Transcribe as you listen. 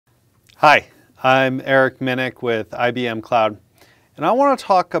Hi, I'm Eric Minnick with IBM Cloud, and I want to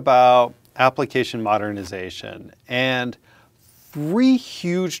talk about application modernization and three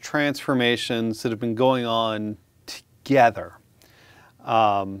huge transformations that have been going on together.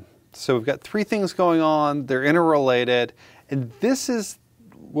 So we've got three things going on, they're interrelated, and this is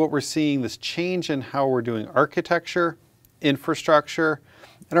what we're seeing, this change in how we're doing architecture, infrastructure,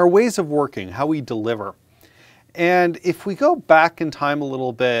 and our ways of working, how we deliver. And if we go back in time a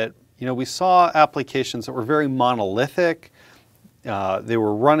little bit, we saw applications that were very monolithic. They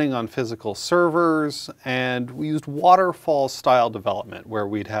were running on physical servers, and we used waterfall style development where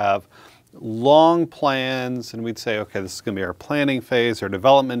we'd have long plans and we'd say, okay, this is going to be our planning phase, our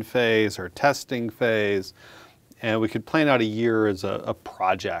development phase, our testing phase, and we could plan out a year as a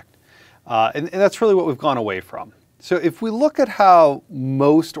project. And that's really what we've gone away from. So if we look at how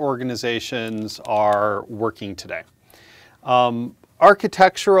most organizations are working today,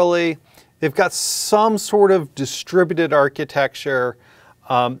 architecturally, they've got some sort of distributed architecture.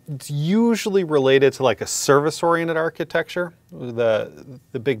 It's usually related to like a service-oriented architecture, the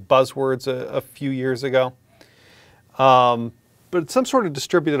big buzzwords a few years ago. But it's some sort of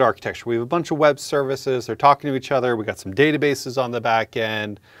distributed architecture. We have a bunch of web services, they're talking to each other, we got some databases on the back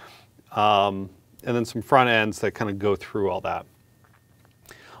end, and then some front ends that kind of go through all that.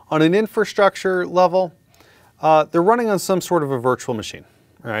 On an infrastructure level, they're running on some sort of a virtual machine,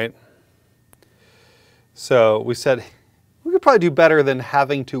 right? So we said, we could probably do better than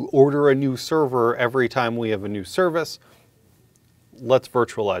having to order a new server every time we have a new service. Let's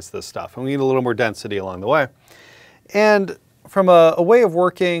virtualize this stuff. And we need a little more density along the way. And from a way of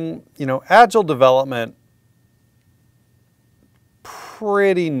working, agile development,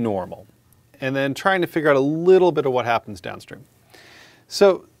 pretty normal. And then trying to figure out a little bit of what happens downstream.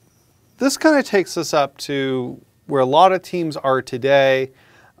 So this kind of takes us up to where a lot of teams are today,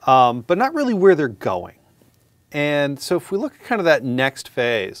 but not really where they're going. And so if we look at kind of that next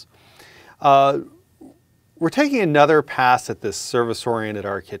phase, we're taking another pass at this service-oriented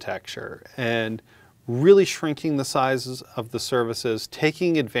architecture and really shrinking the sizes of the services,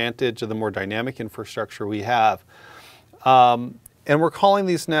 taking advantage of the more dynamic infrastructure we have. And we're calling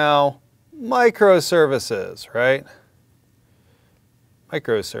these now microservices, right?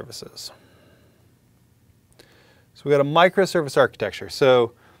 Microservices. So we got a microservice architecture.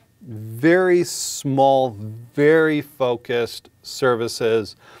 So very small, very focused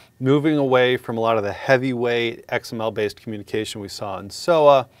services, moving away from a lot of the heavyweight XML-based communication we saw in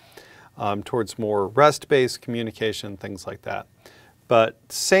SOA, towards more REST-based communication, things like that. But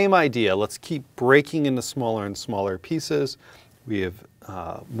same idea, let's keep breaking into smaller and smaller pieces. We have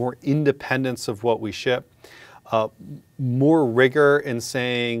more independence of what we ship, more rigor in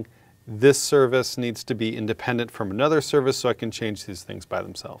saying this service needs to be independent from another service so I can change these things by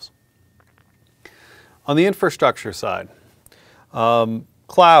themselves. On the infrastructure side,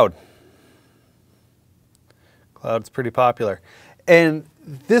 cloud. Cloud's pretty popular. And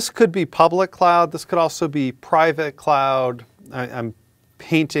this could be public cloud, this could also be private cloud. I'm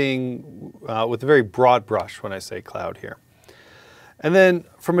painting with a very broad brush when I say cloud here. And then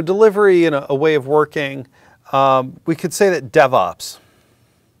from a delivery and a way of working, we could say that DevOps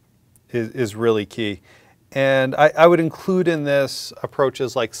is really key. And I would include in this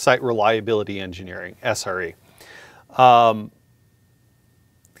approaches like site reliability engineering, SRE.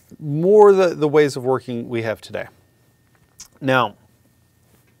 More the ways of working we have today. Now,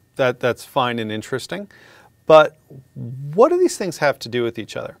 that's fine and interesting, but what do these things have to do with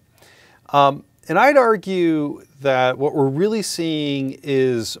each other? And I'd argue that what we're really seeing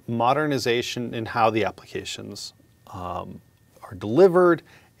is modernization in how the applications are delivered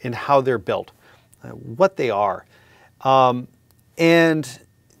and how they're built, what they are. And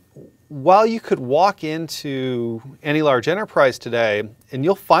while you could walk into any large enterprise today and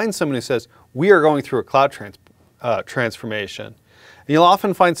you'll find someone who says, we are going through a cloud transformation. And you'll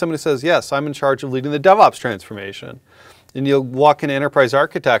often find someone who says, yes, I'm in charge of leading the DevOps transformation. And you'll walk into enterprise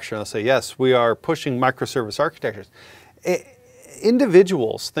architecture and they'll say, yes, we are pushing microservice architectures.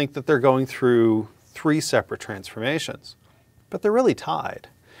 Individuals think that they're going through three separate transformations, but they're really tied,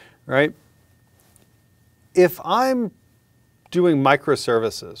 right? If I'm doing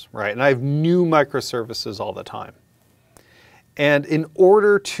microservices, right, and I have new microservices all the time, and in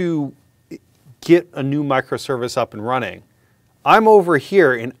order to get a new microservice up and running, I'm over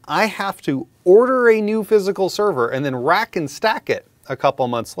here and I have to order a new physical server and then rack and stack it a couple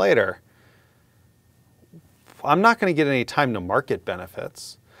months later. I'm not going to get any time to market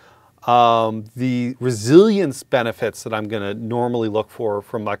benefits. The resilience benefits that I'm going to normally look for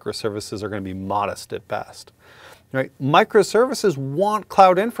from microservices are going to be modest at best. right? Microservices want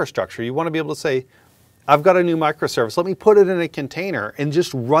cloud infrastructure. You want to be able to say, I've got a new microservice, let me put it in a container and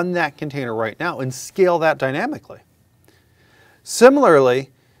just run that container right now and scale that dynamically.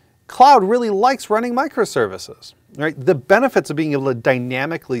 Similarly, cloud really likes running microservices, right? The benefits of being able to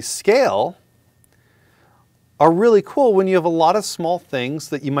dynamically scale are really cool when you have a lot of small things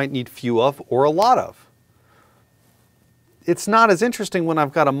that you might need few of or a lot of. It's not as interesting when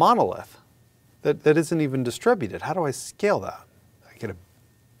I've got a monolith that isn't even distributed. How do I scale that? I get a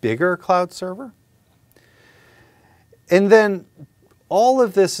bigger cloud server? And then all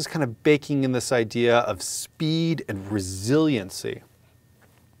of this is kind of baking in this idea of speed and resiliency.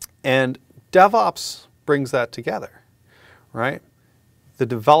 And DevOps brings that together, right? The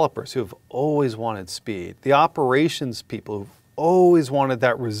developers who have always wanted speed, the operations people who've always wanted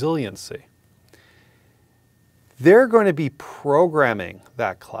that resiliency, they're going to be programming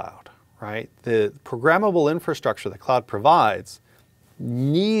that cloud, right? The programmable infrastructure that cloud provides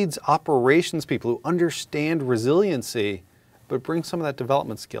needs operations people who understand resiliency, but bring some of that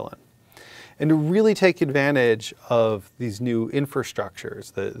development skill in. And to really take advantage of these new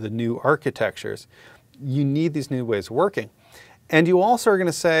infrastructures, the new architectures, you need these new ways of working. And you also are going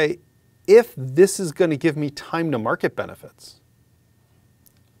to say, if this is going to give me time to market benefits,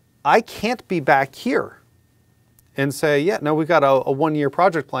 I can't be back here and say, yeah, no, we've got a one-year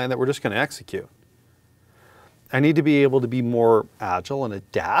project plan that we're just going to execute. I need to be able to be more agile and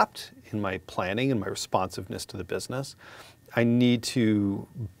adapt in my planning and my responsiveness to the business. I need to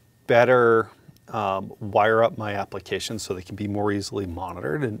better wire up my applications so they can be more easily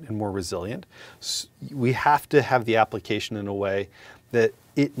monitored and more resilient. So we have to have the application in a way that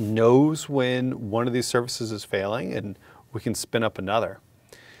it knows when one of these services is failing and we can spin up another.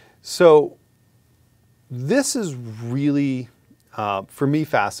 So this is really, for me,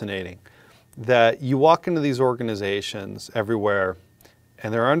 fascinating, that you walk into these organizations everywhere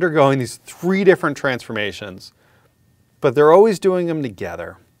and they're undergoing these 3 different transformations, but they're always doing them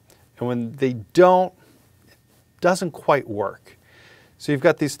together. And when they don't, it doesn't quite work. So you've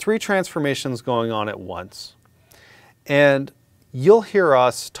got these 3 transformations going on at once. And you'll hear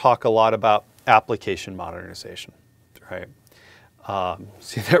us talk a lot about application modernization, right?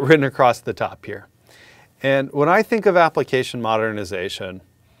 See that written across the top here. And when I think of application modernization,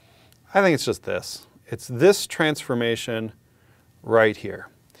 I think it's just this. It's this transformation right here.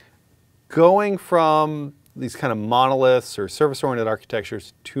 Going from these kind of monoliths or service-oriented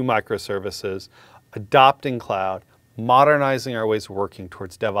architectures to microservices, adopting cloud, modernizing our ways of working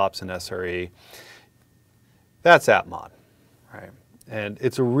towards DevOps and SRE. That's AppMod, right? And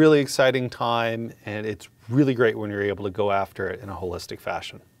it's a really exciting time, and it's really great when you're able to go after it in a holistic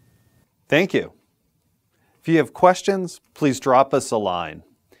fashion. Thank you. If you have questions, please drop us a line.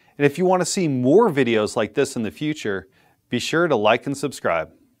 And if you want to see more videos like this in the future, be sure to like and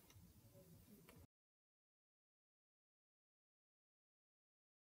subscribe.